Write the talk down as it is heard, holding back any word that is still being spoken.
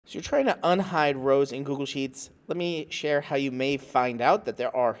So you're trying to unhide rows in Google Sheets. Let me share how you may find out that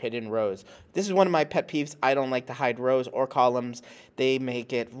there are hidden rows. This is one of my pet peeves. I don't like to hide rows or columns. They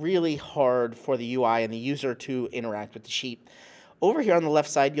make it really hard for the UI and the user to interact with the sheet. Over here on the left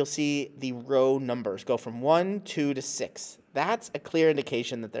side, you'll see the row numbers go from 1, 2 to 6. That's a clear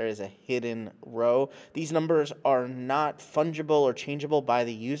indication that there is a hidden row. These numbers are not fungible or changeable by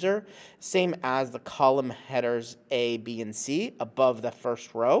the user, same as the column headers A, B, and C above the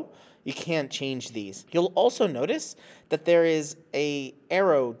first row. You can't change these. You'll also notice that there is an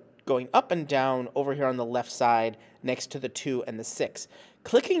arrow going up and down over here on the left side next to the 2 and the 6.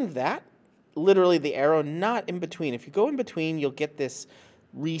 Clicking that, literally the arrow, not in between. If you go in between, you'll get this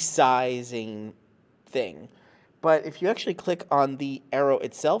resizing thing. But if you actually click on the arrow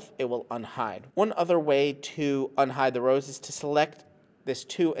itself, it will unhide. One other way to unhide the rows is to select this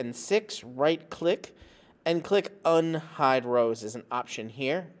 2 and 6, right click, and click Unhide Rows as an option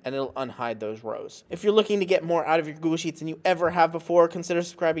here, and it'll unhide those rows. If you're looking to get more out of your Google Sheets than you ever have before, consider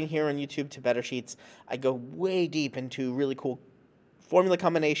subscribing here on YouTube to Better Sheets. I go way deep into really cool formula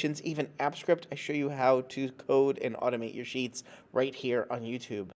combinations, even AppScript. I show you how to code and automate your sheets right here on YouTube.